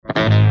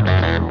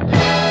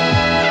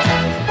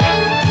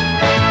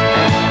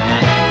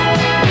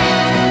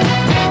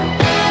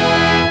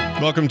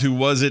welcome to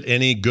Was It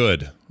Any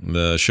Good?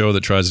 The show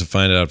that tries to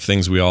find out if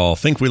things we all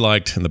think we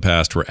liked in the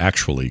past were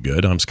actually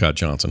good. I'm Scott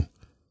Johnson.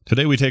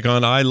 Today we take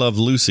on I Love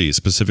Lucy,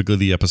 specifically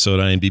the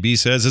episode IMDb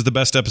says is the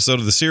best episode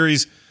of the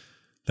series,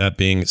 that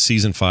being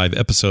Season 5,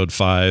 Episode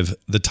 5,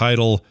 the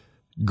title,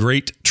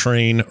 Great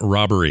Train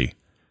Robbery.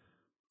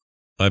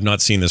 I've not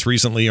seen this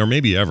recently, or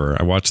maybe ever.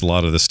 I watched a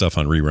lot of this stuff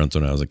on reruns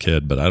when I was a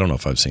kid, but I don't know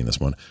if I've seen this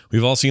one.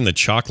 We've all seen the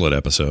chocolate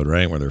episode,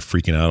 right, where they're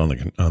freaking out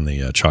on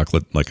the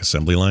chocolate like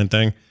assembly line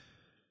thing.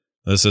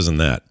 This isn't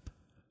that,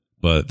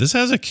 but this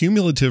has a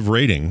cumulative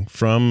rating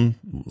from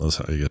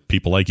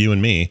people like you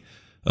and me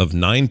of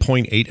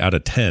 9.8 out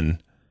of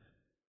 10.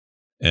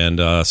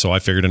 And so I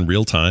figured in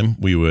real time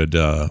we would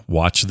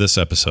watch this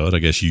episode. I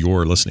guess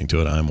you're listening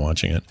to it. I'm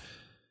watching it.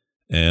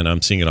 And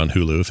I'm seeing it on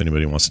Hulu if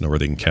anybody wants to know where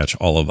they can catch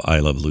all of I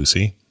Love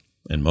Lucy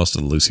and most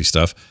of the Lucy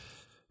stuff.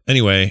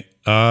 Anyway,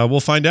 we'll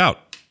find out.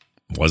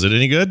 Was it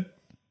any good?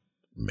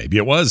 Maybe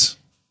it was.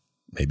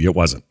 Maybe it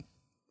wasn't.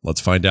 Let's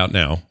find out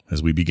now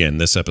as we begin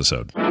this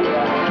episode.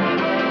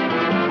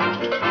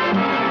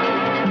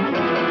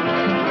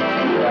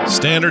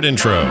 Standard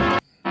intro.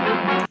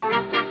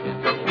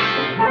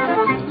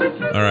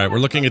 All right, we're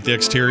looking at the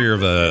exterior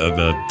of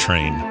a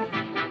train.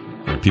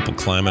 There are people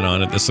climbing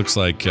on it. This looks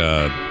like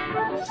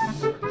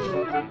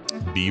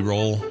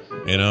B-roll,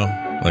 you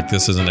know? Like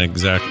this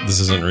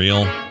isn't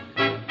real.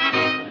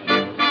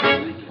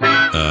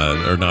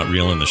 Or not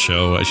real in the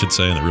show, I should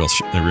say, in the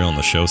real in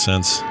the show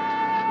sense.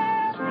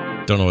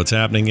 Don't know what's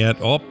happening yet.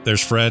 Oh,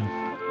 there's Fred.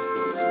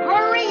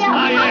 Hurry up!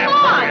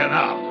 Hurrying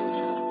up.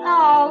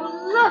 Oh,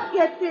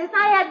 look at this.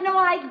 I had no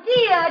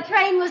idea a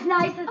train was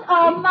nice as...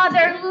 Oh,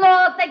 Mother,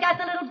 look. They got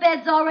the little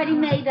beds already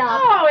made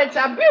up. Oh, it's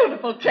a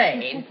beautiful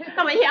train.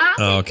 Come here.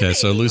 Oh, okay,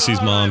 so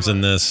Lucy's mom's in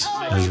this.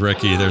 There's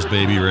Ricky. There's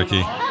baby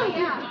Ricky.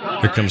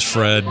 Here comes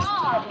Fred.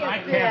 Oh, look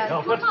at this.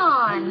 Come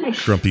on.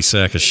 Grumpy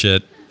sack of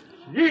shit.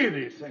 Gee,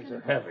 these things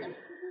are heavy.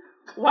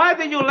 Why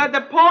did you let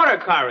the porter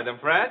carry them,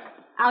 Fred?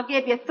 I'll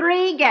give you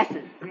 3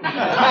 guesses. Well,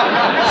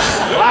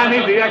 I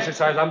need the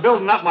exercise. I'm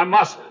building up my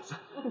muscles.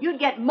 You'd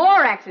get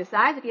more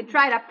exercise if you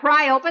try to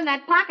pry open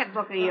that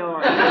pocketbook of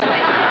yours.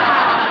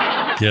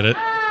 Get it?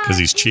 Because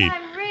he's cheap.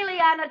 I'm really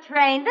on a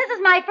train. This is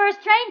my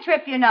first train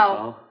trip, you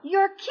know. Oh.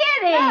 You're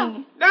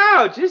kidding.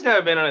 No, she's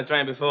never been on a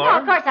train before. No,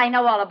 of course I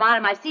know all about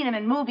him. I've seen him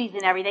in movies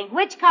and everything.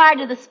 Which car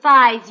do the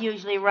spies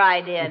usually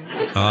ride in?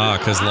 Ah,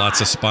 because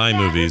lots of spy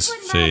movies.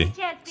 See,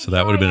 so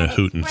that would have been a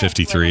hoot in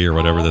 53 or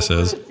whatever this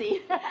is.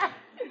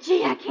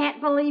 Gee, I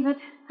can't believe it.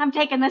 I'm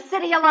taking the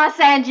city of Los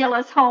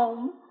Angeles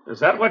home. Is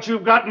that what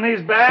you've got in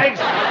these bags?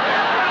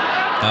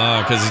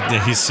 Oh,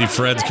 because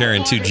Fred's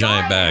carrying 2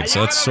 giant bags, so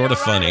that's sort of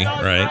funny,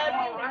 right?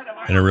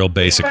 In a real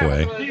basic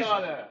way.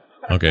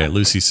 Okay,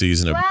 Lucy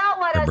sees an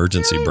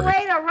emergency brake.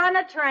 Way to run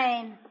a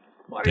train.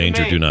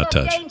 Danger, do not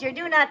touch. Danger,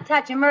 do not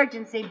touch,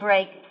 emergency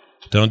brake.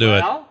 Don't do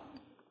it.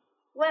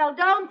 Well,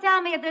 don't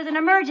tell me if there's an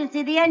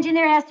emergency, the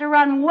engineer has to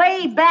run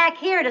way back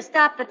here to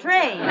stop the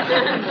train.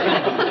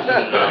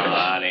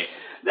 Honey,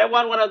 they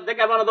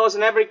got one of those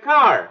in every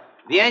car.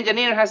 The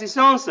engineer has his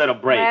own set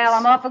of brakes. Well,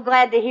 I'm awful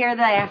glad to hear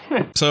that.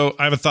 So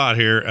I have a thought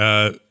here.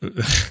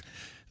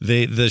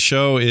 The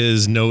show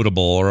is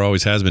notable, or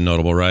always has been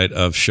notable, right,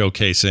 of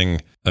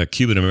showcasing a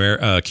Cuban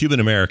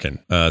American,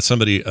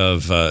 somebody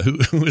of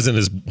who isn't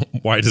as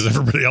white as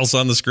everybody else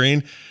on the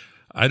screen.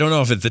 I don't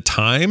know if at the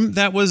time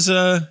that was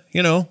a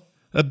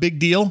big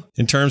deal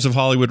in terms of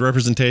Hollywood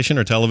representation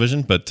or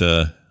television, but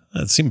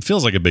it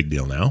feels like a big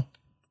deal now.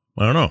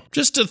 I don't know.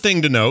 Just a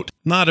thing to note.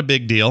 Not a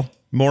big deal.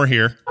 More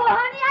here. Oh,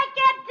 honey, I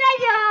can't tell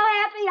you how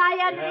happy I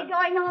am to be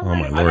going home. Oh,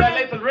 my Lord. I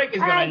bet little Rick is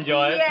going to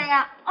enjoy it.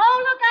 Yeah.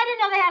 Oh, look, I didn't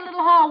know they had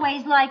little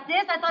hallways like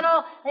this. I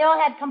thought they all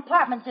had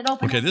compartments that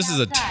opened. Okay, this is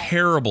a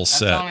terrible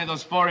set. That's only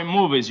those foreign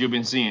movies you've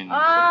been seeing.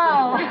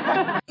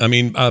 Oh. I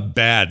mean, a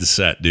bad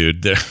set,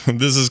 dude.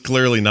 This is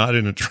clearly not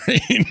in a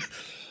train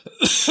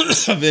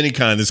of any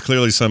kind. There's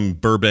clearly some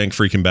Burbank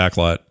freaking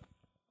backlot.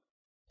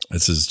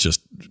 This is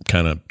just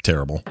kind of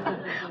terrible.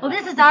 Well,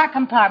 this is our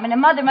compartment,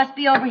 and Mother must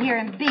be over here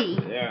in B.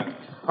 Yeah.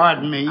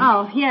 Pardon me?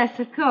 Oh, yes,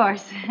 of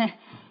course.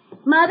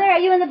 Mother, are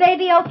you and the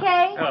baby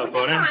okay? Hello,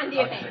 Porter.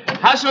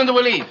 How soon do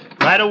we leave?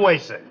 Right away,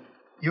 sir.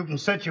 You can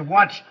set your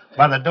watch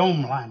by the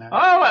dome liner.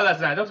 Oh, well,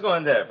 that's nice. Let's go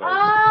in there first.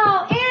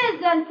 Oh,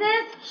 isn't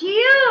this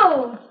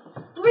cute?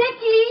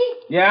 Ricky?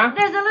 Yeah?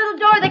 There's a little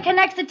door that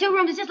connects the 2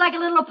 rooms. It's just like a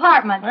little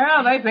apartment.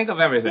 Well, they think of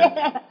everything.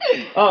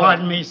 Oh,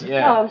 pardon me, sir.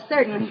 Yeah. Oh,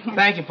 certainly.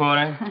 Thank you,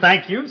 Porter.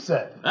 Thank you,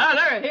 sir. Ah,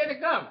 there, here they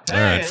come. All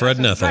right, Fred,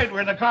 nothing. Right,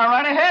 we're in the car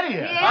right ahead of you.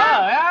 Yeah.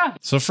 Oh, yeah?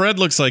 So Fred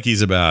looks like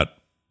he's about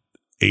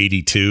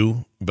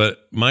 82,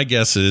 but my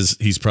guess is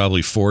he's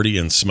probably 40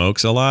 and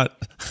smokes a lot.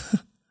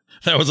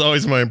 That was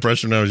always my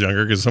impression when I was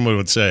younger, because someone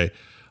would say,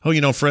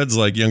 "Oh, Fred's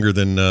like younger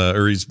than,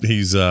 or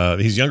he's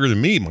younger than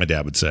me." My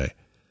dad would say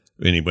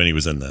when he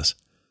was in this,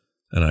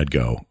 and I'd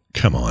go,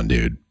 "Come on,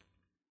 dude,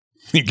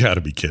 you got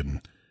to be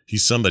kidding.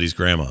 He's somebody's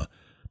grandma."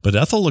 But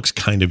Ethel looks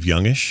kind of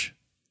youngish.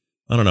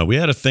 I don't know. We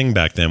had a thing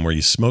back then where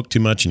you smoked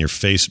too much and your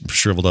face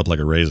shriveled up like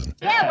a raisin.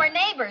 Yeah, we're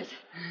neighbors.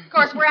 Of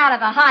course, we're out of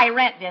the high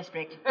rent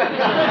district.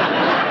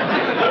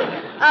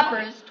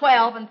 Uppers,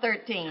 12 and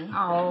 13.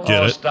 Oh.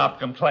 Get it? Stop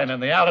complaining.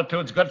 The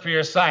altitude's good for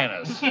your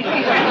sinus.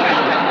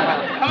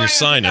 Your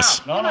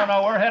sinus. No,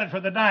 we're headed for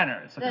the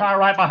diner. It's the car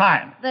right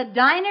behind. The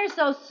diner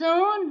so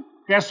soon?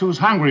 Guess who's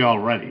hungry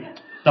already?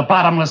 The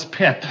bottomless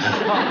pit. Oh,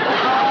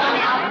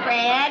 now,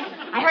 Fred.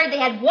 I heard they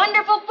had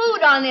wonderful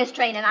food on this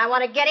train, and I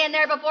want to get in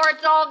there before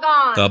it's all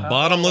gone. The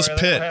bottomless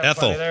pit,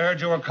 Ethel. They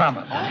heard you were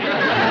coming. Oh,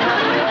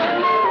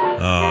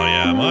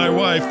 yeah. My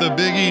wife, the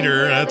big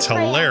eater. That's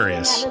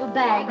hilarious. That little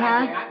bag,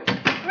 huh?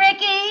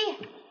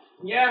 Ricky,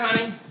 Yeah,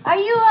 honey. are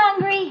you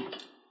hungry?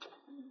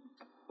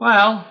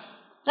 Well,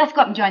 Let's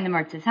go up and join the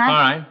Mertzes, huh? all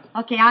right.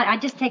 Okay, I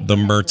just take The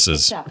Mertzes.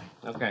 this up.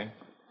 Okay.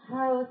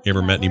 Oh, You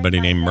ever met anybody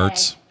where's named my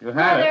Mertz? You have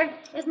Mother,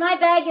 it. is my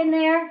bag in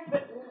there?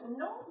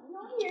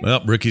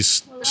 Well,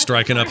 Ricky's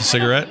striking up a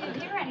cigarette.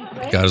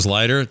 Got his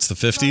lighter. It's the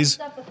 50s.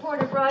 Stuff the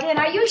porter brought in.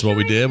 Are you That's what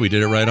we did. We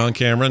did it right on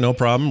camera. No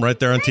problem. Right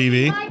there on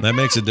TV. That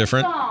makes it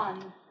different.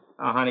 Gone.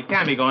 Oh, honey,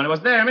 can't be going. It was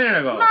there a minute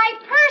ago. My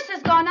purse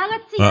is gone. Now,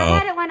 let's see. Uh-oh. I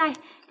had it when I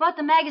bought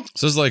the magazine.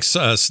 This is like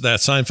that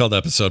Seinfeld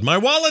episode. My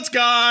wallet's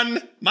gone.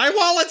 My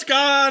wallet's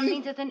gone.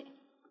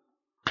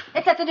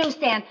 It's at the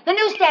newsstand. The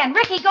newsstand.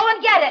 Ricky, go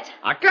and get it.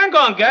 I can't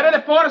go and get it.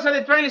 The porter said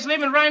the train is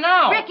leaving right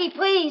now. Ricky,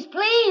 please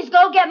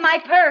go get my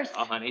purse.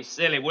 Oh, honey,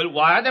 silly. We'll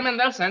wire them and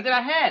they'll send it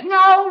ahead.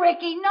 No,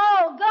 Ricky,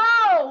 no,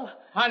 go.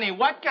 Honey,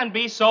 what can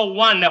be so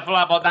wonderful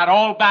about that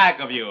old bag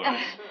of yours?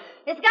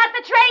 It's got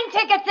the train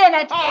tickets in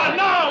it. Oh,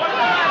 no!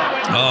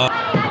 What's the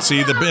matter with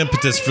See the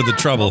impetus for the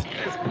trouble.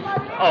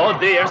 Oh,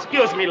 dear.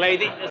 Excuse me,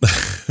 lady.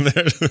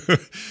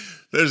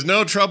 There's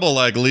no trouble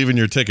like leaving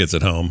your tickets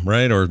at home,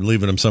 right? Or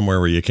leaving them somewhere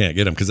where you can't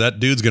get them. Because that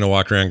dude's going to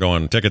walk around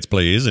going, tickets,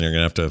 please. And you're going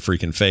to have to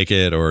freaking fake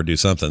it or do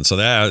something. So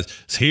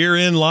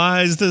herein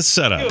lies the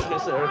setup. Excuse me,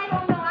 sir. I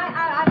don't know.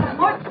 I got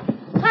more.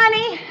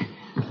 Honey.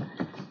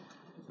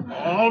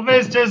 All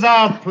visitors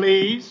out,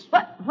 please.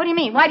 What do you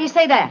mean? Why do you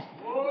say that?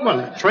 Well,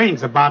 the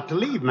train's about to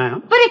leave,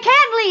 ma'am. But it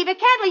can't leave. It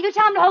can't leave. You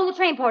tell him to hold the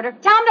train, Porter.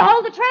 Tell him to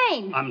hold the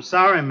train. I'm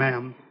sorry,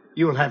 ma'am.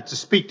 You'll have to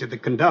speak to the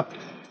conductor.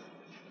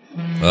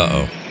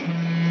 Uh-oh.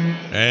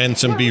 And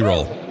some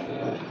B-roll.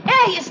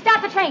 Hey,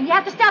 stop the train. You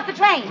have to stop the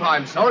train.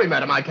 I'm sorry,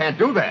 madam. I can't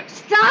do that.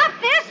 Stop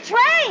this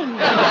train.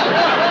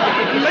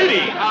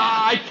 Lady,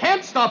 I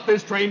can't stop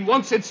this train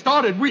once it's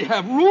started. We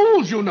have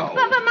rules, you know.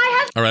 But my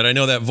husband... All right, I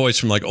know that voice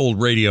from like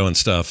old radio and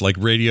stuff, like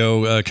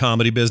radio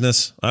comedy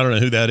business. I don't know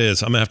who that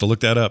is. I'm going to have to look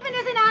that up.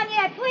 isn't on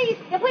yet. Please,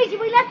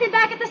 we left him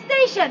back at the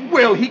station.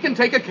 Well, he can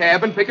take a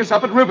cab and pick us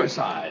up at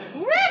Riverside.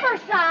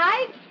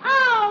 Riverside?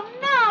 Oh,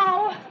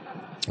 no.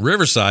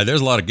 Riverside,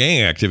 there's a lot of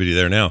gang activity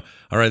there now.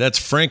 All right, that's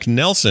Frank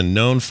Nelson,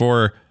 known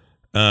for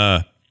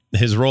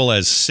his role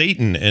as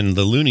Satan in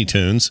the Looney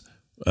Tunes.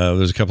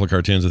 There's a couple of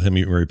cartoons with him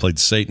where he played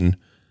Satan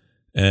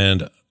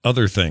and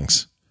other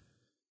things.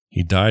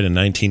 He died in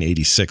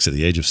 1986 at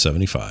the age of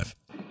 75.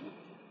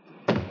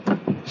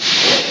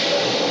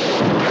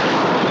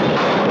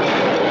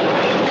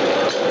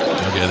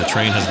 Okay, the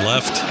train has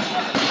left.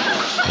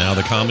 Now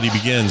the comedy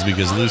begins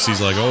because Lucy's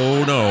like,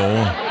 oh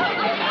no.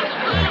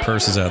 My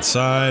purse is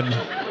outside.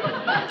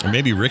 Or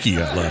maybe Ricky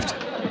got left.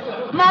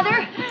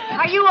 Mother,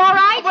 are you all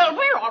right? Well,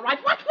 we're all right.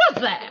 What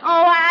was that?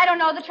 Oh, I don't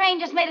know. The train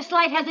just made a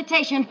slight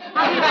hesitation.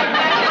 I'll be right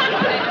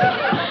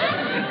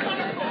back.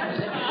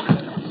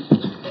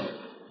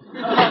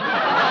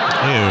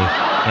 Ew.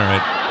 All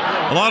right.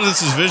 A lot of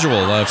this is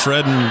visual.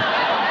 Fred and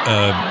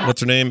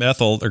what's her name,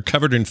 Ethel, they're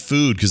covered in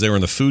food because they were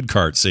in the food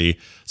cart. See,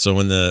 so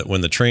when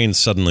the train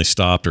suddenly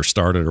stopped or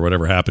started or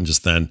whatever happened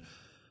just then,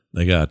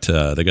 they got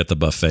the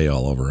buffet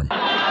all over them.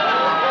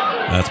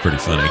 That's pretty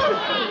funny.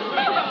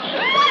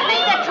 What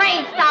made the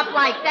train stop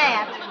like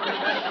that?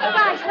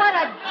 Gosh, what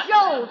a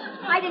jolt.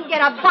 I didn't get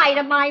a bite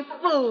of my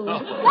food.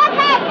 What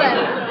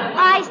happened?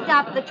 I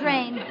stopped the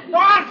train.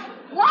 What?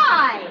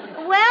 Why?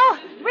 Well,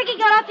 Ricky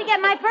got off to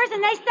get my purse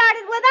and they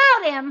started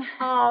without him.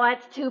 Oh,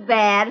 that's too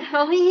bad.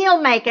 Oh,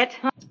 he'll make it.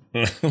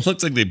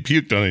 Looks like they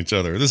puked on each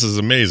other. This is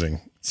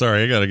amazing.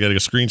 Sorry, I got to get a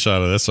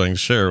screenshot of this so I can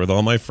share it with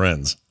all my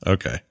friends.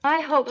 Okay.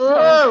 I hope so.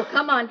 Oh,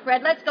 come on,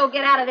 Fred. Let's go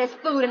get out of this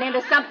food and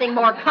into something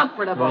more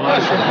comfortable. Well, I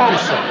suppose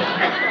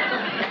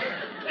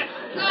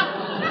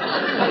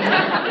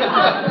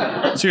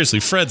so. Seriously,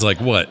 Fred's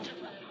like, what,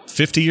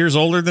 50 years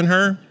older than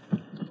her?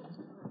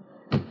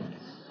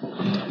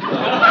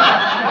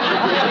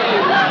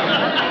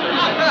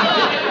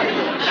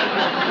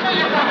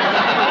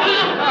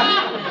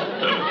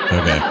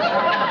 Okay.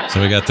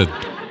 So we got the...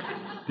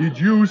 Did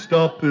you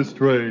stop this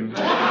train? Okay,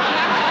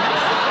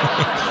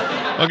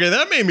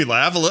 that made me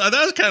laugh. That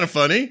was kind of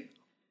funny.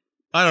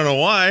 I don't know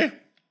why.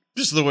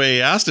 Just the way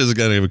he asked is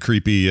kind of a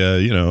creepy,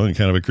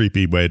 kind of a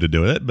creepy way to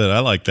do it. But I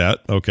like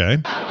that. Okay.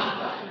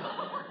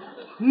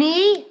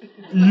 Me?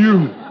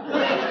 You.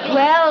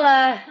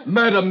 Well,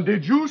 Madam,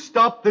 did you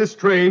stop this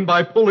train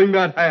by pulling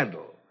that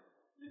handle?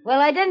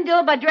 I didn't do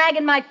it by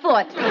dragging my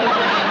foot.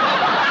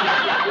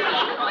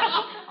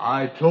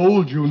 I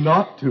told you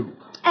not to.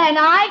 And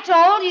I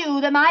told you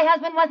that my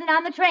husband wasn't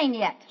on the train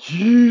yet.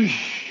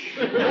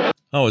 Yeesh.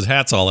 Oh, his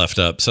hat's all left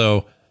up.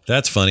 So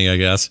that's funny, I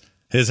guess.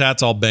 His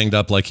hat's all banged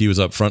up like he was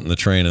up front in the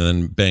train and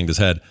then banged his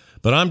head.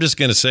 But I'm just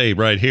going to say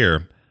right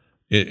here,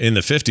 in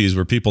the 50s,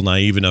 were people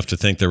naive enough to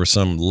think there was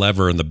some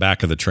lever in the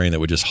back of the train that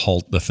would just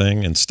halt the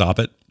thing and stop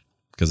it?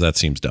 Because that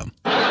seems dumb.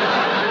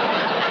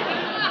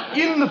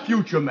 In the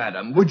future,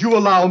 madam, would you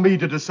allow me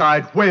to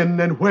decide when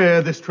and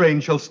where this train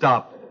shall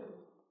stop?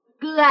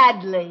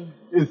 Gladly.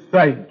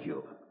 Thank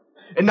you.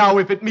 And now,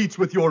 if it meets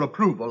with your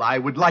approval, I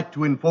would like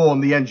to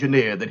inform the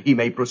engineer that he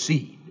may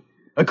proceed.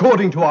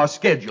 According to our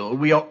schedule,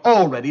 we are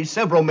already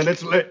several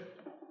minutes late.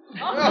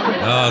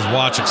 Oh, his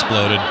watch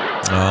exploded.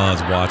 Oh,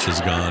 his watch is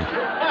gone.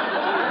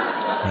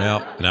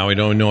 Well, now we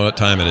don't know what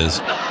time it is.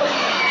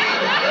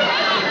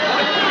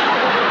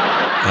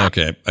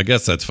 Okay, I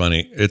guess that's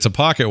funny. It's a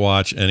pocket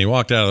watch, and he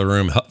walked out of the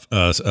room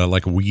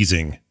like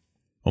wheezing,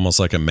 almost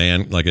like a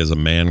man, like as a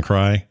man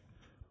cry.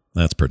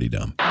 That's pretty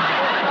dumb.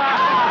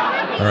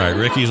 All right,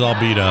 Ricky's all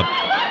beat up. Oh,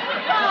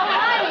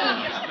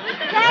 honey.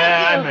 Thank you.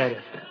 I made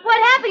it.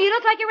 What happened? You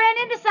look like you ran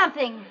into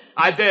something.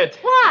 I did.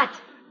 What?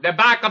 The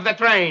back of the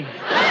train.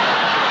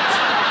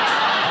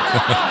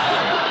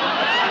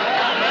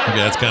 Okay,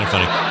 that's kind of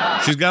funny.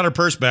 She's got her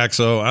purse back,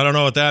 so I don't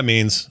know what that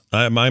means.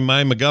 My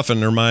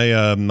MacGuffin or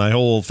my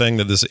whole thing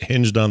that this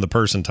hinged on the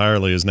purse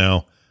entirely is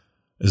now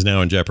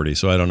in jeopardy.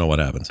 So I don't know what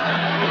happens. Why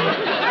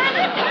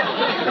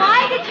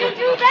did you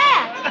do that?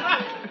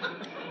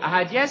 I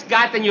had just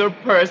gotten your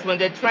purse when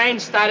the train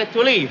started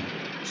to leave,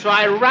 so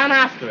I ran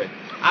after it.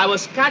 I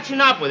was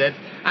catching up with it,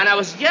 and I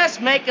was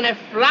just making a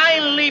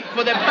flying leap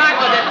for the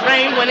back of the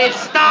train when it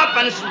stopped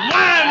and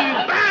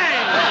swam,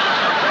 bang!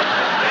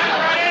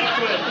 Right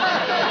into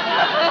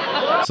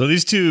it. So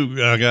these two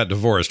got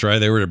divorced, right?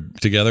 They were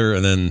together,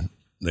 and then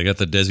they got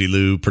the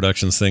Desilu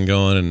Productions thing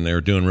going, and they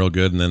were doing real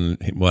good. And then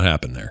what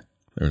happened there?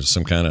 There was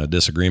some kind of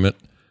disagreement.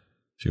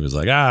 She was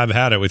like, I've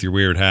had it with your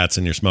weird hats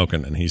and your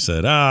smoking. And he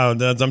said, I'm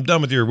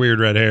done with your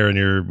weird red hair and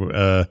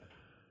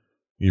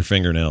your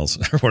fingernails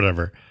or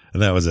whatever.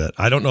 And that was it.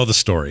 I don't know the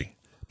story.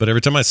 But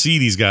every time I see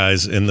these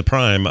guys in the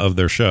prime of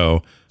their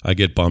show, I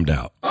get bummed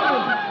out. Well,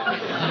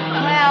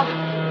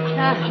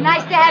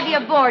 nice to have you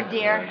aboard,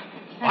 dear.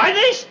 Why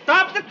did they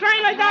stop the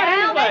train like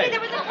that Well, anyway? maybe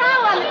there was a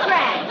cow on the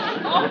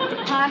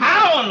track.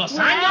 How in Los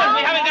Angeles?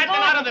 We haven't gotten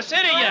out of the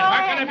city yet. How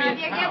can Now, it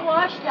dear, be? get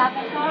washed up.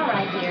 It's all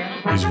right, dear.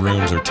 These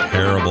rooms are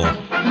terrible.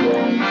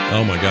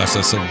 Oh my gosh,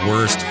 that's the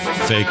worst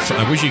fake.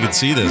 I wish you could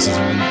see this.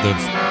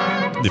 It's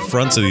the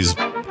fronts of these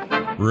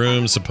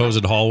rooms,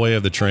 supposed hallway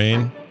of the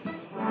train.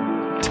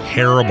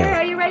 Terrible.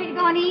 Are you ready to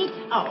go and eat?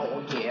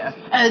 Oh, dear.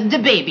 The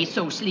baby's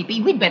so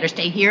sleepy. We'd better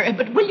stay here.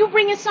 But will you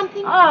bring us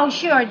something? Oh,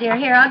 sure, dear.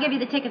 Here, I'll give you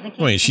the tickets in case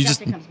Wait, the she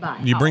just conductor comes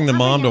by. you bring the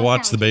mom to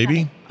watch the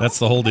baby? That's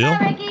the whole deal?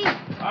 Hi, I Ricky. All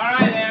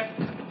right, there.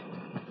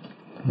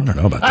 don't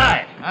know about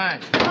that. Hi.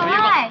 Oh,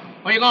 hi.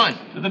 Where you going?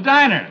 To the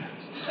diner.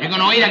 You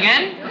gonna eat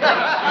again?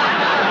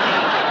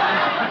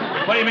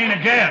 What do you mean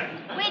again?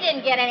 We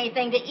didn't get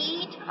anything to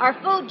eat. Our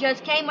food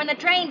just came when the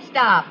train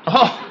stopped.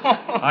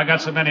 I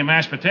got so many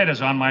mashed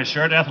potatoes on my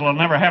shirt, Ethel will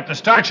never have to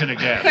starch it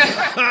again.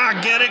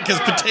 Get it? Because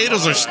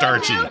potatoes are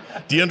starchy.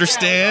 Do you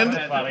understand?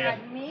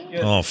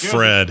 Oh,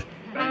 Fred.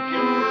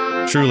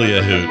 Truly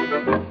a hoot.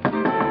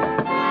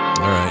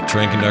 All right,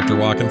 train conductor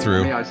walking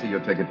through. May I see your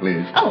ticket,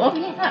 please? Oh,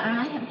 yes,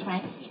 I have it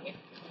right here.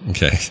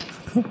 Okay.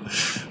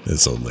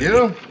 This old lady.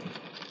 You?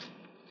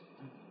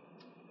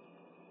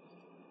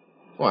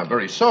 Oh, I'm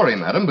very sorry,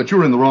 madam, but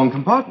you're in the wrong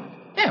compartment.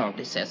 Oh,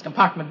 this says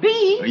compartment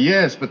B.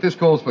 Yes, but this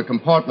calls for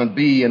compartment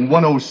B in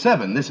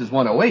 107. This is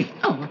 108.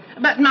 Oh,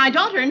 but my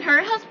daughter and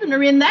her husband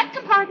are in that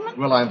compartment.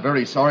 Well, I'm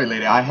very sorry,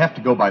 lady. I have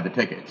to go by the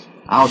tickets.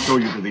 I'll show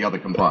you to the other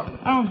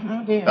compartment.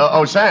 Oh,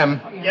 dear.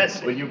 Sam.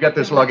 Yes. Will you get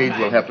this luggage?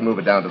 We'll have to move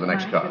it down to the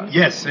next car.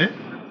 Yes, sir.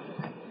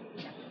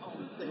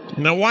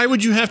 Now, why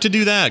would you have to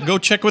do that? Go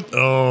check with...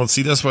 Oh,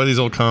 see, that's why these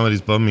old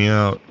comedies bum me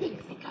out.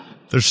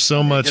 There's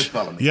so much... Just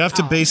follow me. You have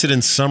to base it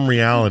in some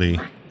reality,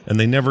 and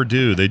they never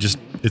do.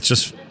 It's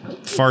just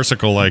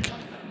farcical, like,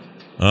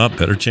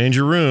 better change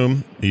your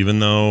room, even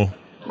though...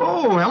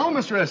 Oh, hello,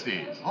 Mr.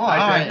 Estes. Oh,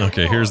 hi.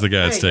 Okay, here's the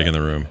guy that's taking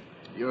the room.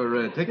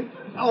 Your ticket?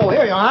 Oh,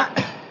 here you are.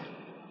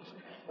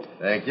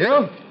 Thank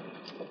you.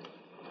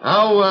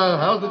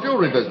 How's the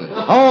jewelry business?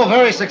 Oh,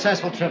 very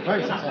successful trip.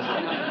 Very successful.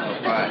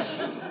 Fine.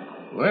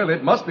 Well,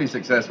 it must be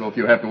successful if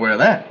you have to wear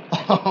that.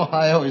 Oh,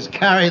 I always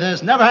carry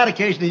this. Never had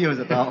occasion to use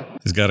it, though.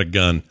 He's got a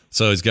gun.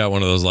 So he's got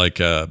one of those, like,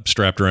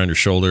 strapped around your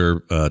shoulder,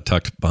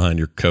 tucked behind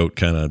your coat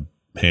kind of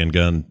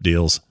handgun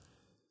deals.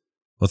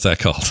 What's that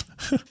called?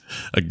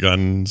 A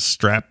gun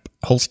strap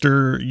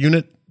holster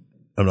unit?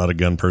 I'm not a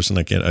gun person.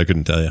 I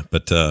couldn't tell you.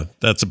 But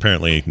that's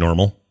apparently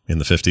normal in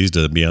the 50s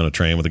to be on a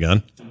train with a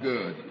gun.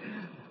 Good.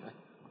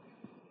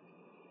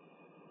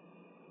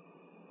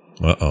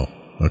 Uh-oh.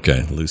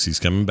 Okay, Lucy's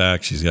coming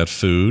back. She's got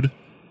food.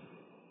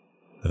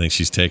 I think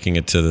she's taking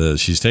it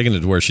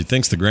to where she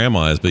thinks the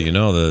grandma is, but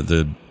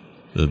the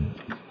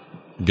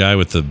guy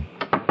with the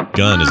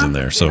gun is in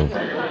there. So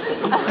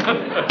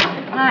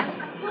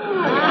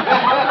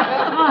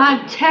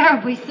I'm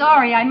terribly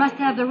sorry. I must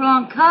have the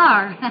wrong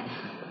car.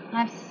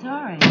 I'm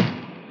sorry.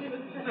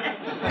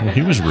 well,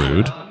 he was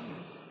rude.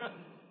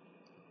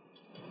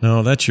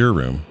 No, that's your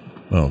room.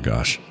 Oh,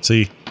 gosh.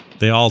 See,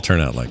 they all turn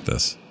out like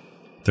this.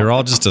 They're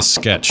all just a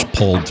sketch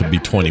pulled to be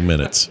 20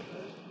 minutes.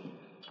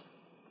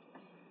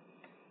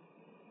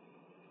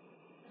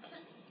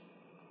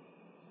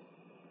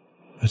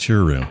 That's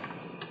your room.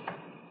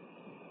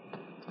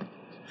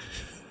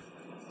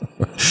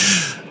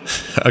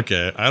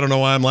 Okay, I don't know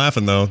why I'm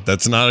laughing, though.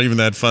 That's not even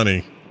that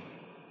funny.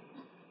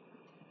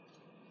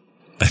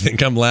 I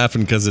think I'm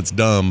laughing because it's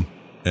dumb.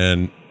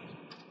 And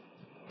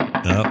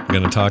I'm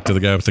going to talk to the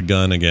guy with the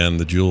gun again,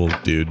 the Jewel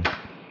dude.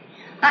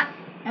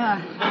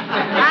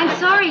 I'm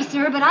sorry,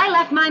 sir, but I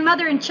left my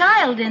mother and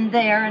child in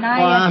there, and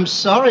I... I'm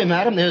sorry,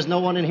 madam. There's no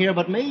one in here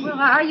but me. Well,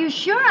 are you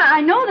sure? I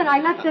know that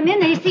I left them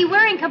in there. You see,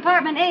 we're in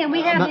compartment A, and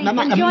we have the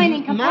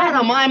adjoining compartment.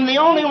 Madam, I'm the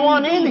only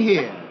one in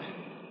here.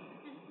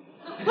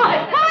 What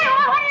are you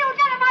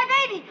doing to my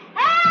baby?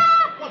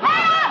 Help!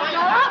 Help!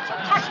 Don't you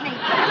touch me.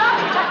 Don't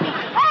you touch me.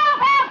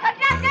 Help!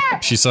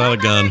 Conductor! She saw the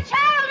gun.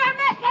 Child are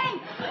missing.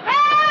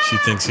 Help! She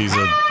thinks he's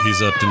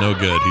up to no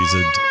good. He's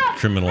a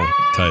criminal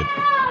type.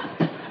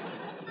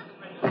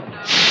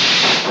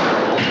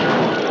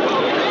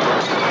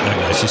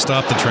 Okay, she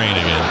stopped the train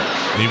again.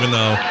 Even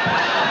though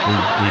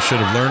we should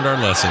have learned our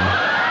lesson.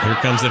 Here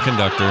comes the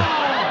conductor.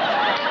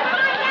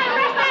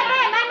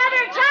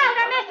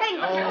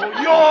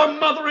 Your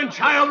mother and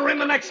child are in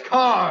the next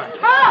car.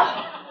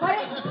 Oh! What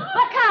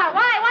car?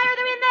 Why are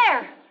they in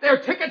there? Their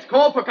tickets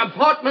call for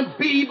compartment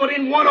B, but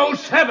in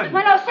 107.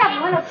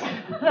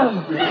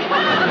 107.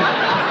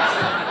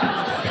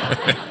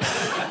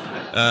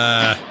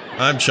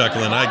 I'm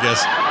chuckling, I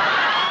guess.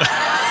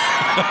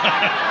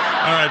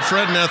 All right,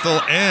 Fred and Ethel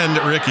and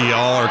Ricky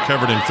all are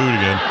covered in food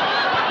again.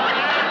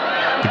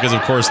 Because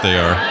of course they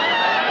are.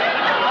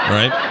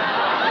 Right?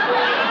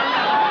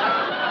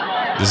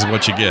 This is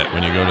what you get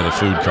when you go to the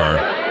food car.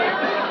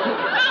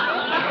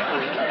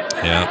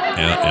 Yeah.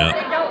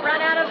 Don't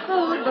run out of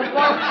food before we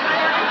run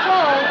out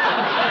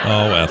of coal.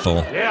 Oh,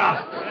 Ethel.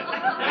 Yeah.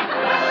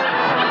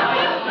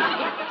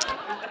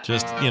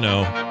 Just,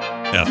 Ethel.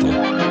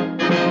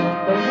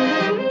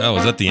 Oh,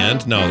 is that the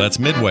end? No, that's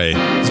midway.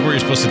 This is where you're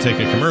supposed to take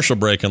a commercial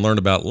break and learn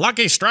about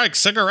Lucky Strike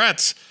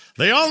cigarettes.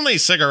 The only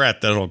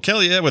cigarette that'll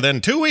kill you within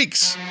 2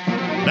 weeks.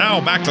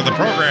 Now, back to the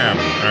program.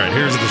 All right,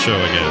 here's the show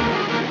again.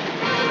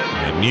 We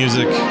have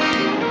music,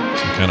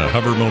 some kind of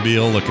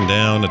hovermobile looking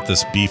down at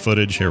this B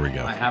footage. Here we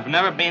go. I have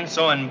never been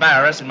so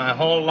embarrassed in my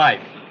whole life.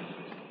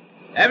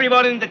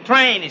 Everybody in the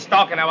train is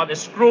talking about the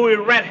screwy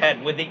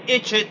redhead with the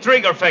itchy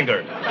trigger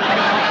finger.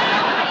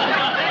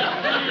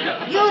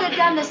 You'd have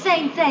done the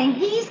same thing.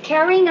 He's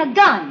carrying a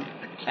gun.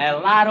 A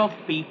lot of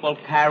people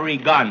carry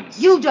guns.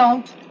 You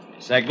don't.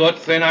 It's a good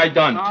thing I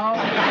don't.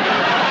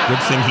 Good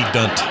thing he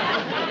dunked.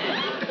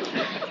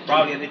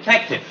 Probably a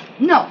detective.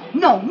 No.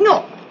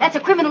 That's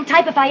a criminal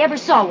type if I ever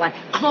saw one.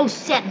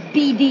 Close-set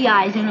beady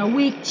eyes and a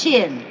weak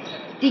chin.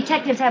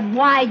 Detectives have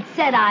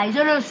wide-set eyes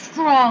and a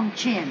strong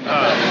chin.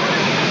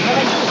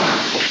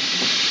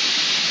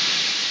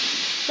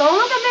 Don't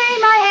look at me.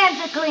 My hands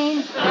are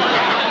clean.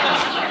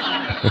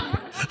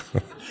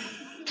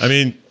 I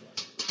mean...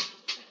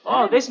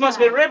 Oh, this must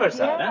be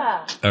Riverside,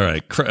 Yeah. huh? All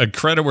right,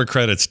 credit where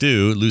credit's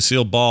due.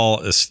 Lucille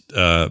Ball is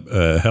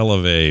a hell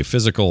of a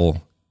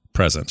physical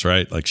presence,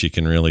 right? Like she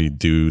can really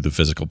do the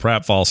physical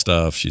pratfall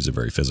stuff. She's a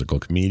very physical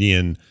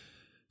comedian.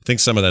 I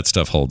think some of that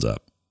stuff holds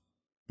up.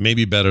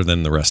 Maybe better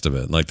than the rest of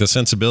it. Like the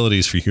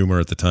sensibilities for humor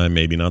at the time,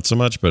 maybe not so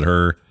much, but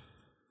her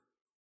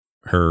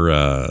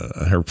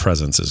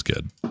presence is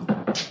good.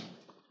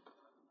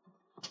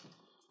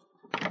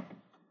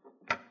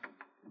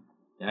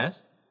 Yes?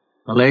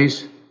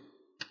 Police,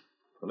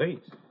 Police.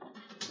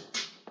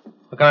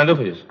 What can I do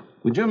for you?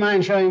 would you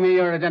mind showing me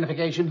your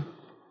identification?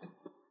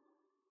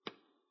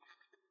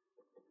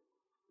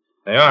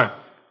 They are.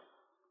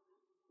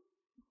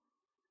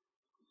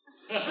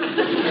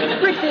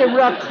 Ricky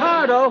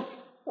Ricardo.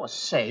 Well,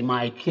 say,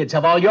 my kids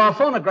have all your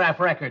phonograph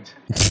records.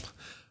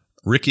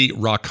 Ricky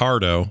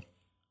Ricardo.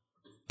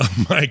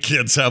 My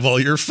kids have all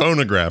your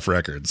phonograph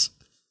records.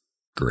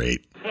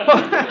 Great.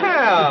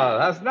 Well,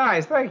 that's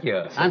nice. Thank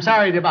you. I'm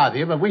sorry to bother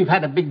you, but we've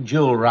had a big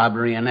jewel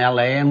robbery in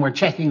L.A., and we're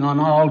checking on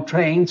all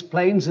trains,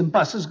 planes, and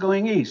buses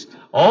going east.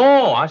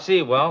 Oh, I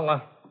see. Well,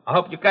 I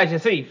hope you catch a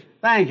thief.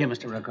 Thank you,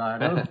 Mr.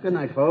 Ricardo. Good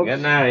night, folks.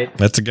 Good night.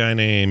 That's a guy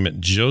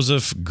named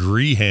Joseph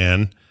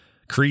Crehan,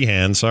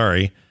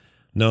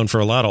 known for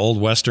a lot of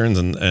old westerns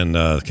and kind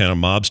of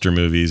mobster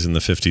movies in the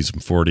 50s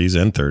and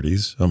 40s and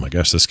 30s. Oh my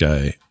gosh, this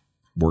guy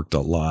worked a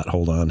lot.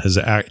 Hold on.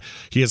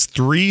 He has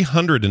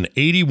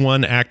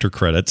 381 actor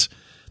credits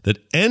that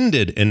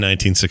ended in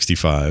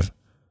 1965,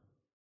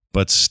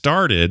 but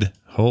started,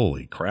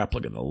 holy crap,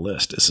 look at the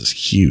list. This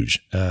is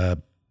huge.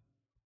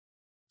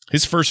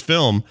 His first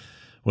film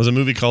was a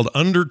movie called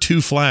Under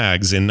Two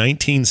Flags in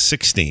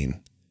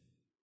 1916.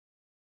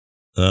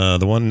 The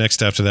one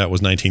next after that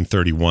was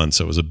 1931,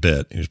 so it was a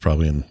bit. He was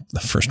probably in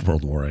the First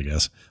World War, I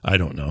guess. I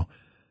don't know.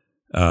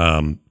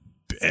 Wow,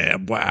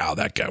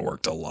 that guy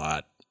worked a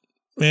lot.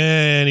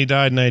 And he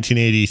died in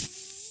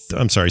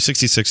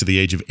 66 at the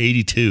age of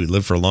 82. He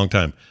lived for a long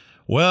time.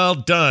 Well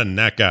done,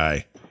 that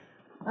guy.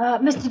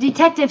 Mr.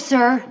 Detective,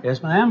 sir.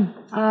 Yes, ma'am?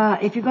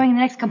 If you're going in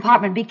the next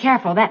compartment, be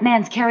careful. That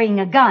man's carrying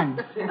a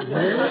gun. Thank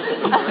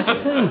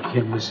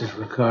you, Mrs.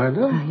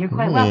 Ricardo. You're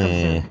quite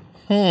welcome,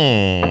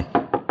 sir.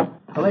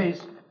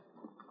 Police.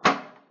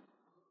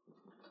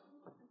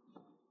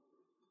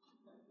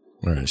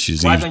 All right,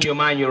 Why don't you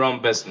mind your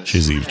own business?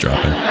 she's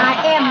eavesdropping.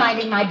 I am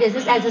minding my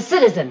business as a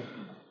citizen.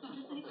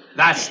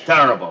 That's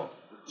terrible.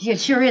 Gee,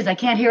 it sure is. I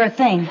can't hear a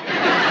thing.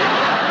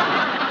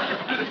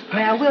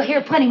 Well, we'll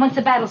hear plenty once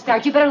the battle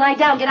starts. You better lie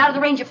down. Get out of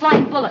the range of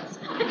flying bullets.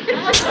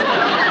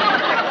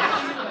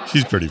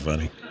 She's pretty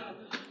funny.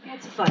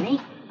 That's funny.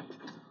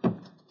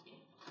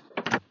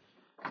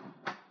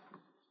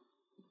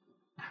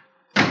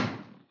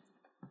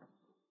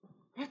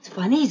 That's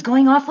funny. He's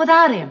going off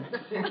without him.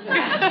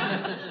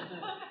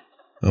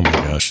 Oh my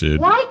gosh,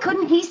 dude. Why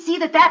couldn't he see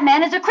that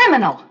man is a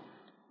criminal?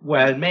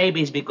 Well,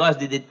 maybe it's because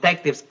the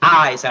detective's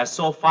eyes are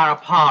so far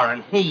apart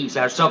and his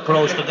are so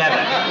close together.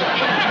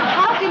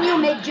 How can you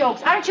make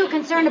jokes? Aren't you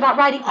concerned about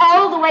riding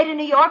all the way to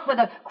New York with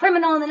a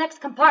criminal in the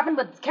next compartment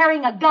with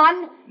carrying a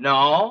gun?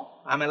 No,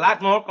 I'm a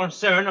lot more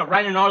concerned of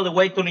riding all the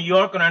way to New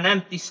York on an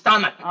empty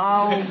stomach.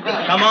 Oh,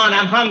 Come on,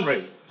 I'm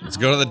hungry. Let's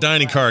go to the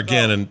dining car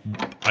again, and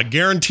I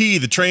guarantee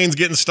the train's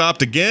getting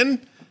stopped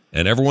again,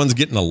 and everyone's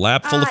getting a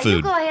lap full of You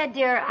food. go ahead,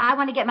 dear. I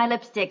want to get my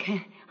lipstick.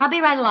 I'll be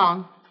right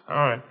along. All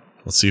right.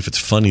 Let's see if it's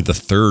funny the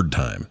third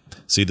time.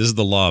 See, this is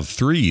the law of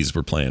threes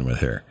we're playing with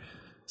here.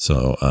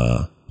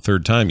 So,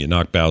 third time you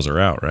knock Bowser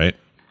out, right?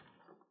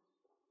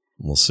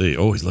 We'll see.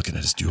 Oh, he's looking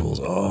at his jewels.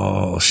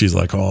 Oh, she's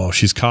like, oh,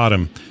 she's caught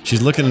him.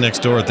 She's looking next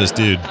door at this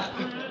dude.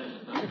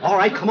 All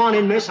right, come on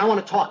in, miss. I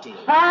want to talk to you.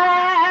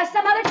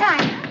 Some other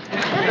time.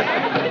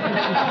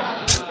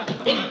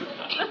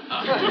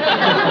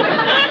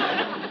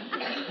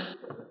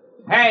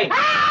 Hey,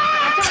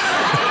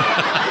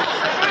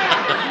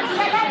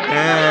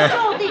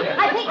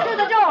 I peeked through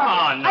the door.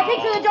 Oh, no. I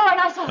peeked through the door and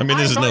I saw. I mean,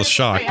 this is no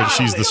shock, but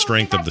she's the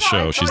strength of the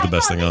show. She's the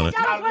best thing on it.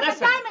 There was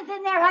Listen. diamonds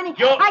in there, honey.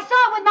 You- I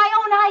saw it with my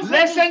own eyes.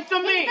 Listen to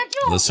It's me. the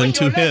jewels. Listen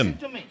to him. Listen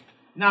to me.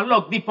 Now,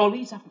 look, the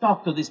police have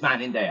talked to this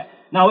man in there.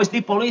 Now, it's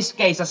the police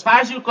case. As far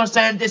as you're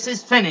concerned, this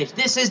is finished.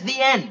 This is the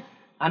end.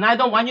 And I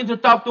don't want you to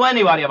talk to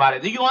anybody about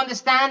it. Do you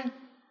understand?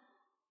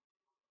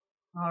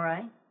 All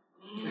right.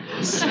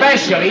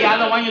 Especially, I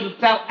don't want you to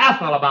tell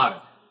Ethel about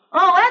it.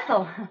 Oh,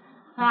 Ethel.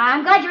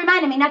 I'm glad you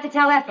reminded me not to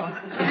tell Ethel.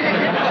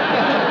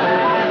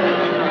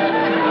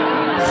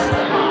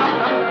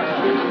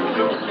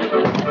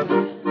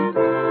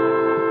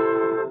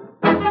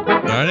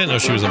 I didn't know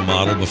she was a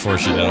model before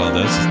she did all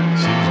this. She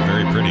was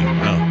very pretty.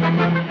 Wow.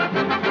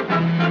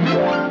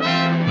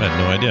 I had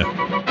no idea.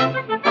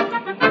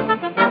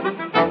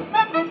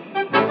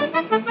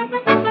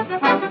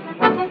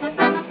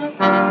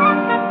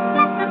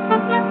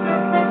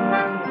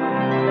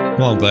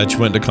 Well, I'm glad she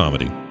went to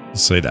comedy.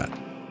 Let's say that.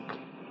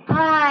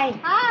 Hi.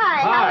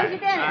 How was your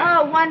dinner?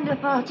 Oh,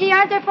 wonderful. Gee,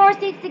 aren't there 4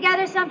 seats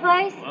together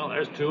someplace? Well,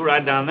 there's 2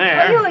 right down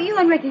Well, there. you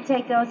and Ricky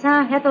take those,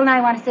 huh? Ethel and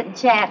I want to sit and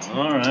chat.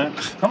 All right.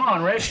 Come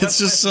on, Rich. It's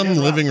just some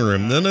living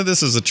room. None of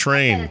this is a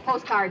train.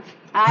 Postcards.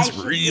 It's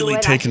really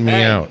taking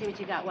me out. See what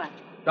you got. What?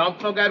 Don't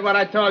forget what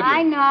I told you.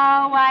 I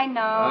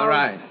know. All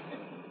right.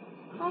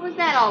 What was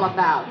that all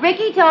about?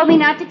 Ricky told me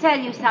not to tell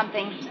you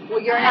something. Well,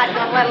 you're not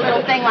going to let a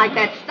little thing like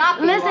that stop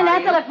you, Listen, are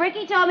you? Ethel, if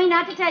Ricky told me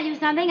not to tell you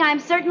something, I'm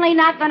certainly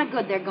not going to.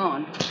 Good, they're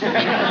gone.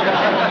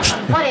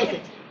 What is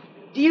it?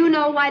 Do you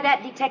know why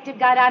that detective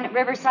got on at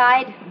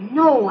Riverside?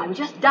 No, I'm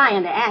just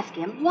dying to ask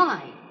him.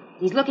 Why?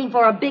 He's looking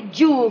for a big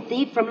jewel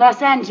thief from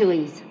Los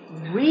Angeles.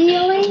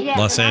 Really? Yes,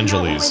 Los and I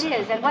know Angeles. who it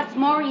is, and what's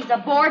more, he's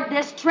aboard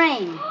this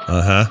train.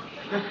 Uh-huh.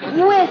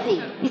 Who is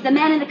he? He's the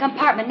man in the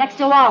compartment next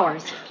to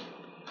ours.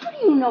 How do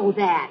you know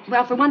that?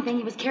 Well, for one thing,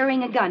 he was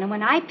carrying a gun, and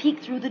when I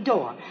peeked through the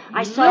door,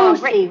 I saw...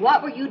 Lucy,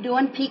 what were you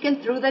doing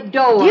peeking through the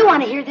door? Do you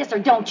want to hear this or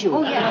don't you?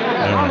 Oh,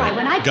 yeah. All right,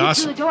 when I peeked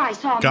through the door, I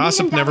saw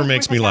Gossip never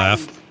makes me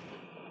laugh.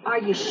 Are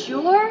you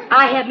sure?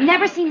 I have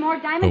never seen more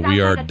diamonds. But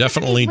we are outside the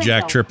definitely Tiffany's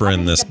Jack window. Tripper in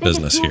It's this the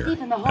biggest business jewel here.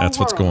 thief in the whole That's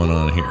what's world. going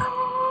on here.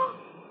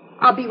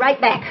 I'll be right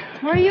back.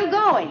 Where are you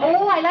going?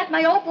 Oh, I left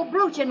my opal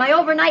brooch in my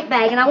overnight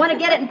bag, and I want to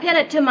get it and pin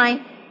it to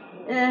my...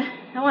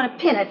 I want to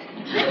pin it.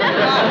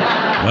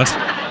 What?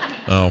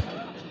 Oh.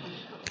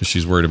 Because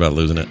she's worried about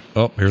losing it.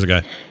 Oh, here's a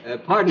guy.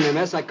 Pardon me,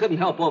 miss. I couldn't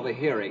help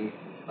overhearing.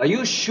 Are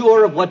you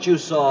sure of what you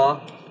saw?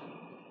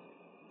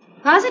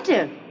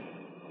 Positive.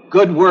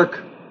 Good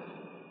work.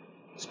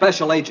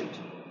 Special agent.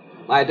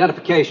 My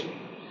identification.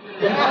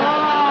 Oh,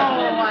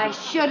 I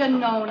should have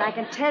known. I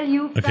can tell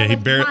you. Okay, he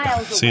barely...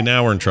 See,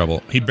 now we're in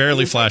trouble. He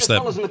barely flashed The that...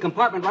 fellow's in the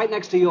compartment right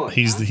next to yours.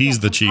 He's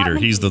the cheater.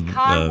 He's the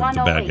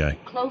bad guy.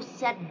 Close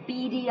set,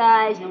 beady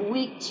eyes, and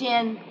weak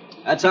chin.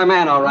 That's our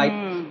man, all right.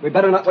 We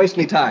better not waste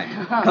any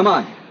time. Come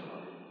on.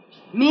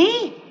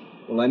 Me?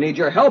 Well, I need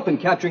your help in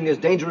capturing this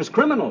dangerous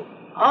criminal.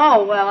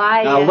 Oh, well,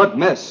 I... Now, look,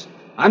 miss.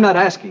 I'm not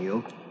asking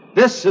you.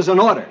 This is an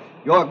order.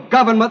 Your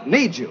government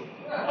needs you.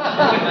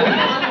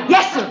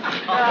 Yes, sir.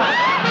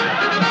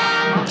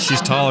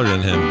 She's taller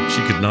than him.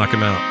 She could knock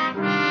him out.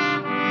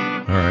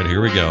 All right,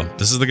 here we go.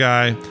 This is the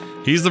guy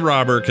He's the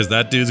robber because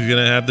that dude's going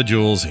to have the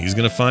jewels. He's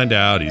going to find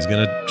out. He's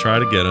going to try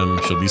to get him.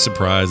 She'll be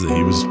surprised that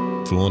he was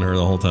fooling her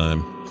the whole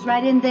time. It's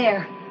right in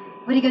there.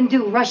 What are you going to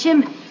do, rush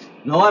him?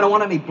 No, I don't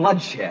want any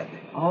bloodshed.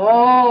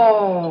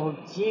 Oh,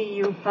 gee,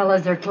 you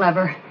fellas are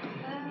clever.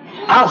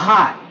 I'll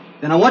hide.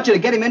 Then I want you to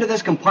get him into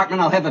this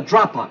compartment. I'll have a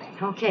drop on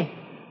him. Okay.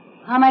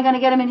 How am I going to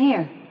get him in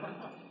here?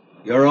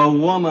 You're a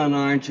woman,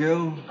 aren't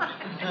you?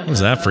 What does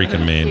that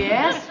freaking mean?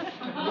 Yes?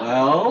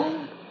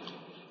 Well?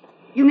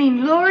 You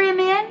mean lure him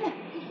in?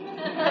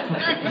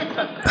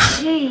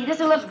 Gee,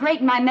 this'll look great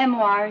in my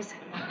memoirs.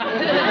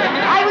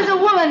 I was a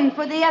woman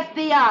for the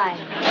FBI.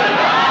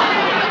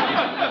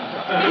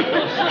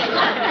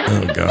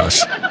 Oh, gosh.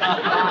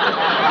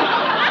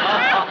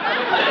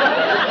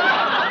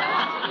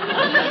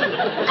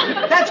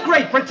 That's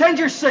great. Pretend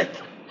you're sick.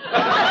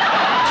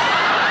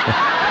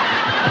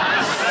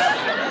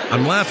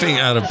 I'm laughing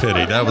out of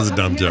pity. That was a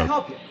dumb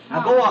joke.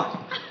 Now go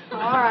on.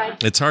 All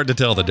right. It's hard to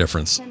tell the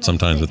difference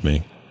sometimes with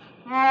me.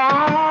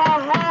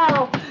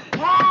 Help!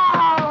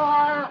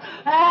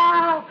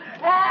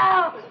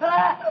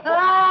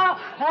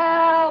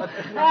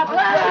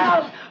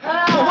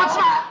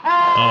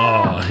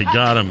 Oh, he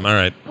got him. All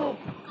right.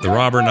 The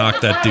robber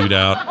knocked that dude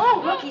out.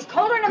 Oh, look, he's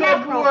colder than a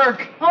mackerel.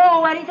 work.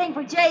 Oh, anything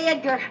for J.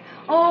 Edgar.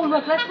 Oh,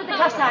 look, let's put the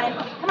cuffs on him.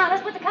 Come on,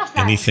 let's put the cuffs on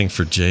him. Anything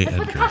for J. Let's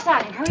put the Edgar. cuffs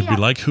on him. Hurry Did up. we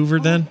like Hoover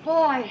then? Oh,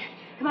 boy.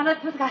 Come on,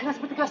 let's put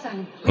the cuffs on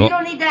him. Oh. You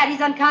don't need that.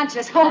 He's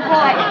unconscious. Oh, boy.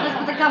 Let's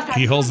put the cuffs on him.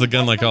 He holds the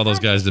gun like all those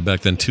guys did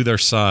back then to their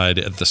side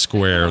at the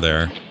square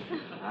there.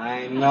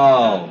 I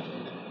know.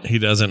 He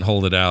doesn't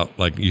hold it out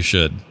like you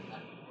should.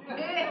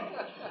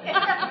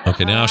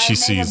 Okay, now she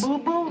sees.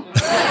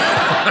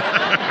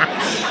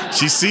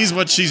 She sees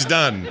what she's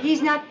done.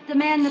 He's not the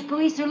man the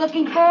police are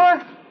looking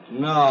for?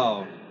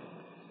 No.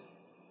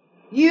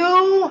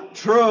 You?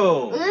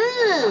 True.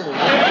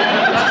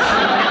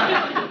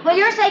 Well,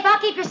 you're safe. I'll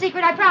keep your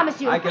secret, I promise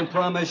you. I can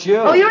promise you.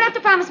 Oh, you don't have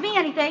to promise me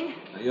anything.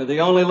 You're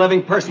the only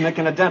living person that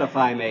can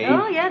identify me.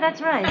 Oh, yeah,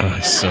 that's right. Oh,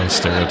 he's so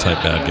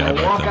stereotype bad guy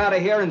back Walk then. out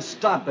of here and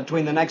stop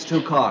between the next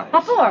two cars.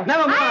 What for?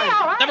 Never mind. Aye,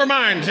 all right. Never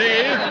mind,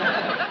 see?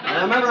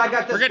 Remember, I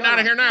got this. We're getting out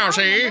of here now,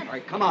 see? All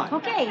right, come on.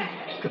 Okay.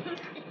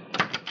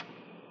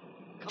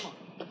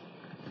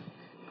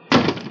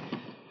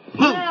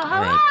 Well,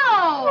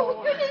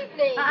 hello. Good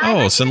evening.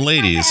 Oh, some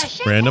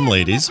ladies. Random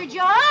ladies. Mr.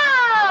 Joe.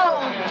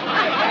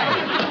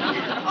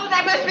 Oh,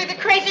 that must be the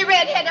crazy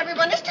redhead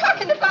everyone is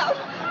talking about.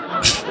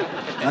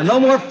 No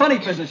more funny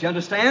business, you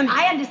understand?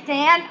 I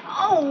understand.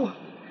 Oh.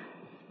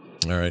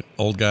 All right,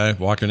 old guy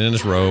walking in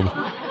his robe.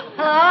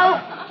 Hello?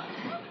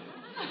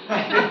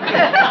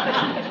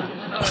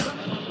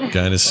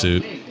 Guy in his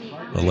suit.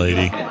 A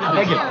lady. I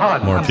beg your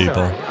pardon. More I'm people.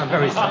 sorry. I'm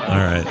very sorry. All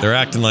right, they're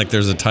acting like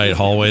there's a tight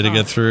hallway to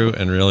get through,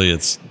 and really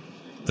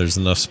there's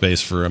enough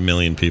space for 1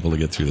 million people to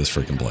get through this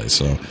freaking place.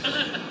 So,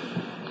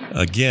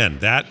 again,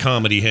 that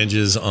comedy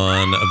hinges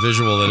on a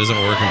visual that isn't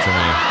working for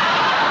me.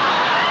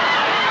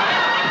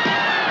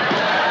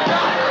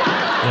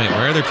 Wait,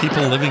 why are there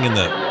people living in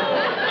the...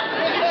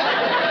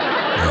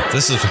 Oh,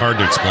 this is hard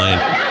to explain.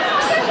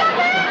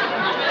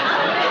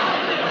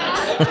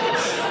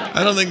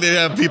 I don't think they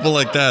have people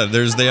like that.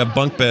 They have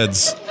bunk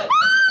beds.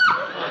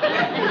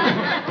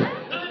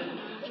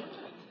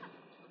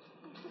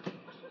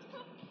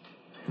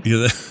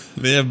 Yeah,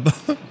 they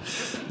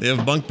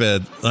have bunk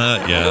bed.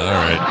 Yeah,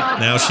 all right.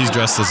 Now she's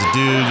dressed as a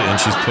dude and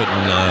she's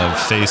putting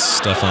face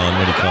stuff on.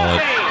 What do you call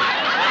it?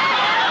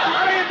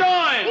 What are you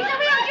doing? He's a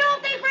real jewel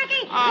thief,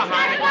 Ricky. Oh, He's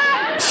got it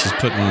all. She's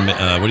putting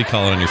what do you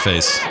call it on your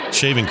face?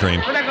 Shaving cream.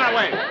 Put that gun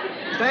away.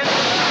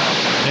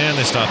 And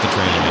they stop the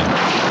train again.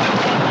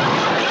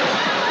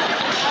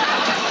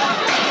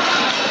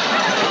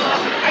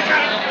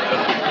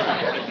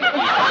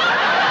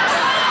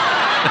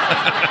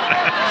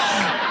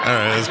 All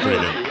right, that's pretty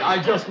good.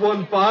 I just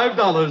won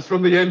 $5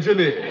 from the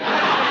engineer.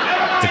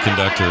 The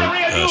conductor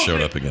showed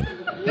up again.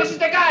 This is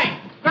the guy.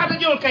 Grab the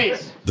jewel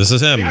case. This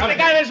is him. The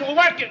guy that's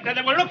working,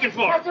 that we're looking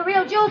for. That's a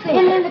real jewel thief.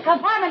 In the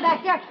compartment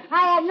back there.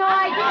 I had no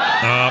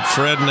idea.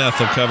 Fred and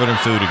Ethel covered in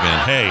food again.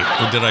 Hey,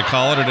 did I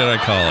call it or did I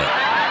call it?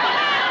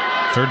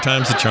 Third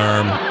time's the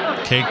charm.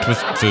 Caked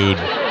with food.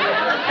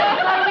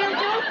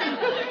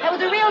 That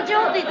was a real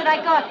jewel thief that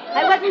I caught.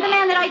 I wasn't the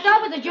man that I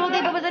thought was a jewel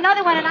thief. It was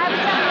another one, and I was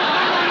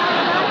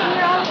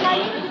here all the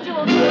time. He was a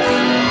jewel thief.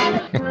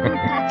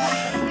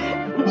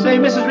 Say,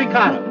 Mrs.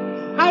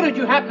 Ricardo, how did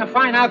you happen to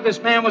find out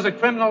this man was a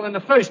criminal in the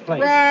first place?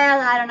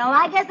 Well, I don't know.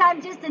 I guess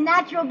I'm just a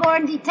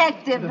natural-born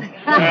detective.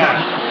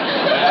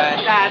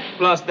 That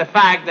plus the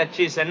fact that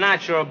she's a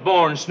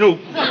natural-born snoop.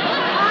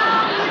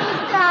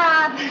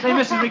 Stop. Say,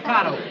 Mrs.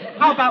 Ricardo,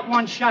 how about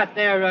one shot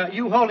there,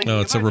 you holding...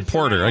 No, it's a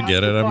reporter. I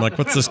get it. I'm like,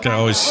 what's this guy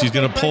always? She's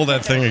going to pull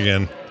that thing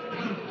again.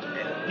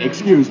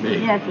 Excuse me.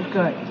 Yes, of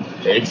course.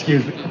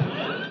 Excuse me.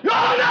 Oh, no!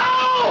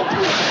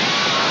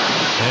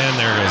 And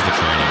there goes the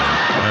train again.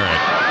 All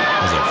right.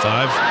 Was it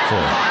 5? 4?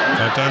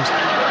 5 times?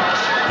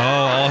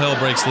 Oh, all hell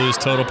breaks loose.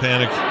 Total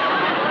panic.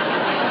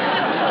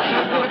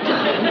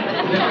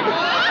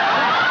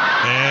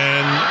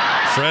 And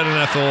Fred and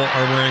Ethel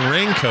are wearing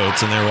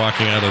raincoats and they're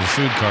walking out of the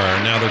food car,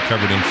 and now they're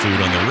covered in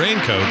food on their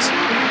raincoats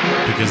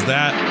because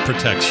that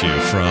protects you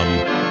from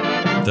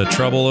the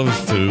trouble of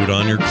food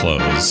on your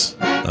clothes.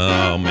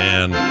 Oh,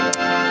 man.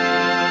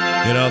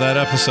 You know, that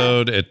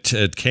episode,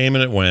 it came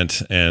and it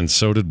went, and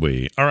so did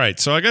we. All right,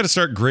 so I got to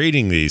start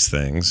grading these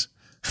things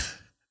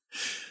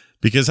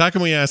because how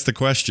can we ask the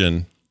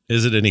question,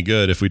 is it any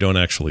good, if we don't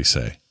actually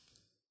say?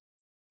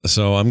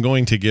 So I'm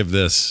going to give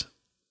this,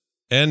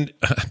 and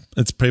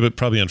it's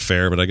probably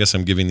unfair, but I guess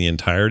I'm giving the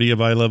entirety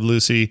of I Love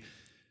Lucy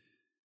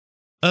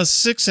a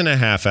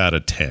 6.5 out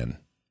of 10.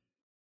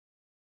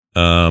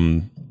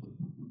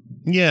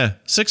 Yeah,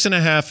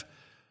 6.5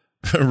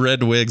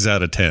 red wigs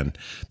out of 10,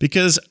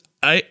 because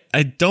I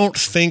don't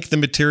think the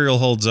material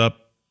holds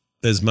up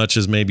as much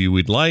as maybe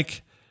we'd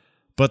like,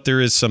 but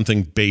there is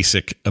something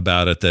basic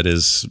about it that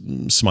is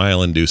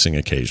smile-inducing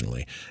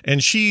occasionally.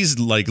 And she's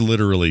like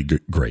literally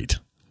great,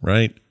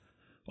 right?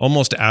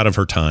 Almost out of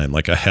her time,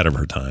 like ahead of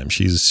her time.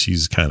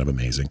 She's kind of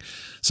amazing.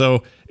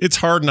 So it's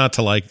hard not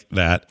to like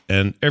that,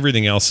 and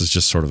everything else is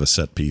just sort of a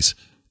set piece.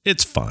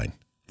 It's fine.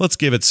 Let's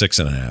give it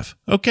 6.5.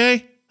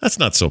 Okay? That's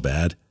not so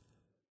bad.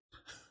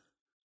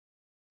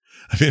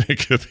 I mean,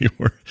 it could be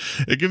worse.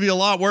 It could be a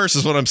lot worse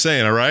is what I'm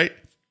saying, all right?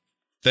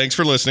 Thanks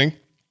for listening.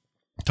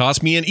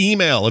 Toss me an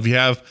email if you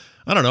have,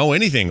 I don't know,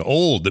 anything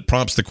old that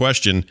prompts the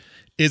question,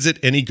 is it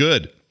any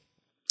good?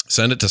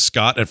 Send it to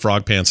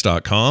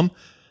scott@frogpants.com.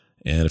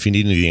 And if you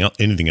need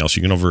anything else,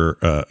 you can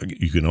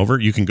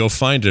go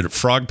find it at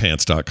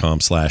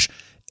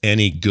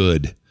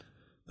frogpants.com/anygood.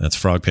 That's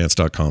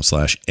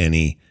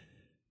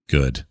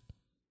frogpants.com/anygood.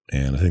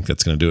 And I think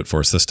that's going to do it for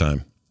us this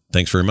time.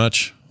 Thanks very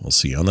much. We'll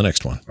see you on the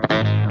next one.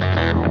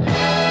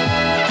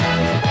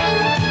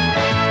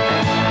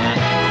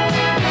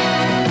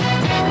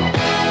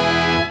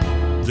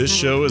 This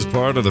show is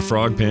part of the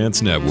Frog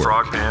Pants Network.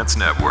 Frog Pants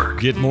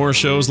Network. Get more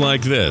shows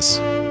like this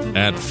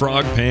at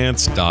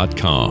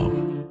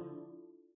frogpants.com.